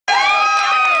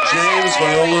James,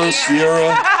 Viola,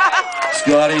 Sierra,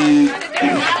 Scotty,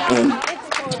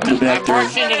 back there.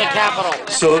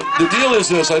 So the deal is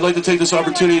this: I'd like to take this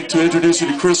opportunity to introduce you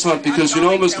to Chris Hunt, because you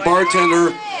know him as the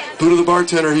bartender, Buddha the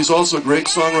bartender. He's also a great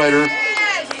songwriter.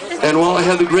 And while I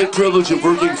had the great privilege of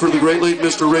working for the great late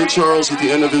Mr. Ray Charles at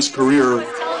the end of his career,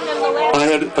 I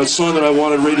had a song that I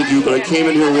wanted Ray to do, but I came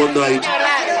in here one night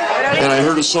and I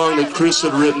heard a song that Chris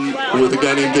had written with a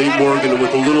guy named Dave Morgan, and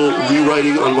with a little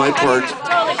rewriting on my part,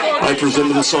 I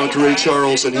presented the song to Ray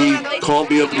Charles, and he called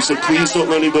me up and he said, please don't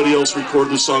let anybody else record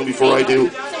this song before I do.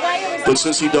 But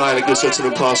since he died, I guess that's an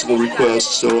impossible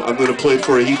request, so I'm going to play it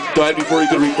for you. He died before he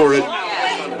could record it,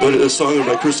 but a song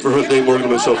by Christopher Hunt, Dave Morgan,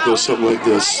 and myself goes something like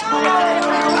this.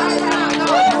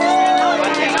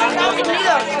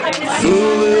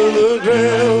 Fool in the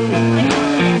ground,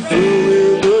 fool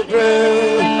in the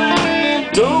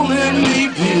ground, don't let me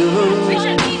be a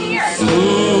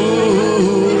fool.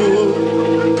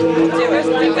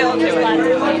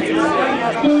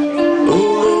 Oh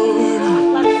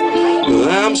Lord,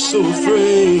 I'm so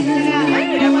afraid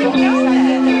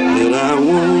that I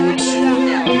won't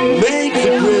make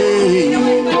the grade,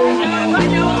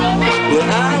 but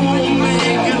I won't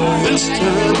make it this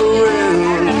time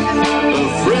around.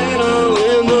 Afraid I'll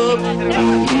end up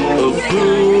a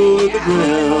fool in the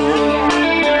ground.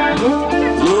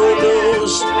 Lord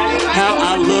knows how I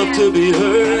love to be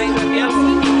heard,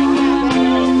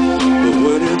 but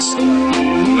when it's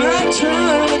my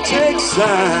turn to take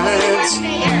sides,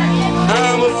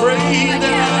 I'm afraid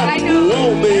that I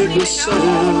won't make a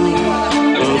sound.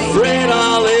 Afraid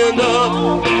I'll end up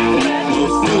a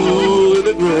fool in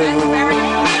the ground.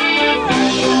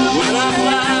 When I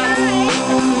fly,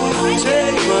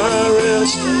 take my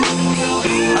rest,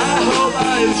 I hope I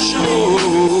am sure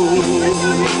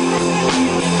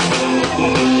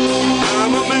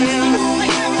I'm a man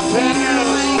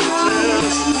past the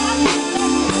test.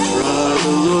 Try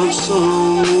to love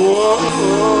someone,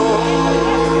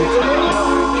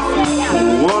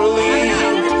 wanna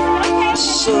leave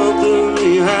something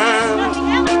behind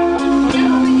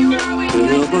to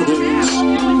help others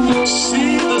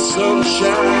see the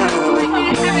sunshine.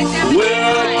 When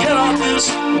I get off this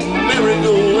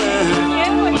merry-go-round,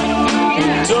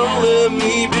 don't let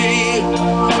me be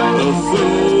a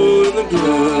fool in the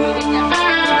ground.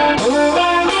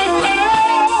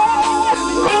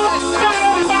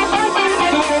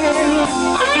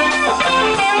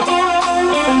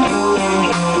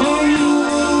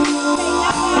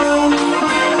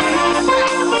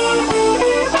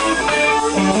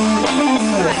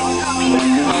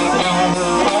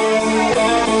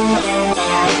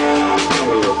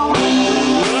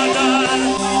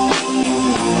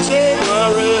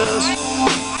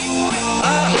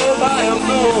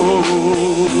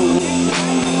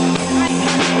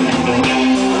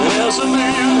 As a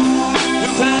man who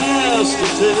passed the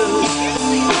test,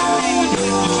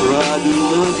 try to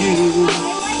love you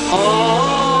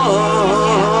all.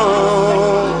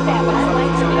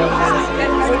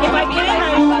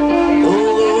 Oh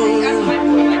Lord,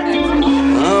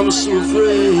 I'm so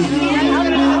afraid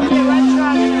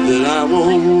that I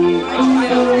won't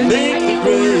make the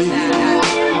grade.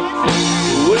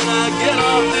 When I get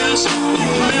off this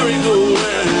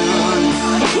merry-go-round,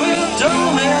 well,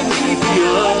 don't let me be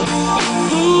a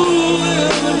fool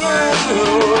in the ground.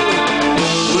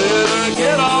 When I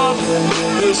get off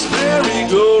this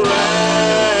merry-go-round,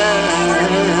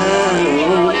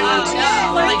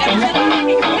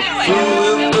 fool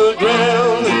in the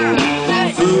ground,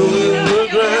 fool in the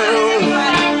ground,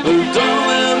 don't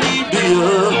let me be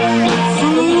a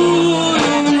fool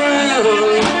in the ground.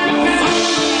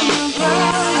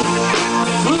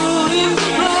 Fool in the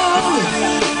ground,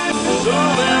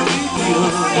 don't let me be a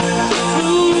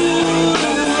fool.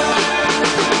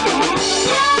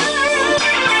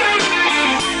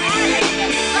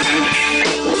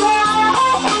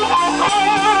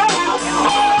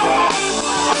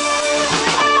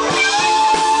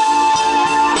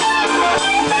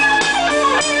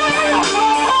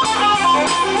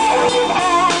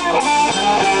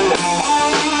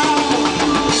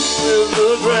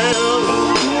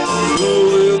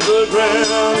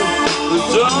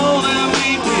 Don't let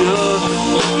me be a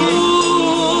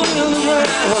fool in the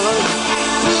ground.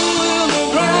 Fool in the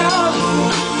ground,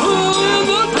 fool in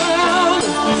the ground.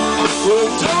 Well,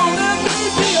 don't let me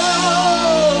be a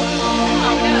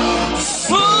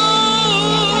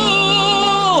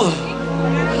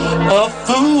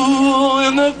fool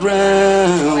in the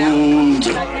ground.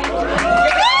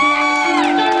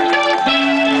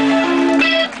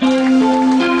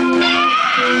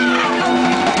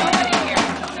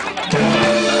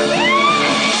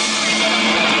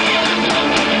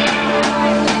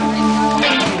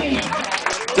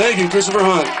 Thank you, Christopher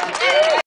Hunt.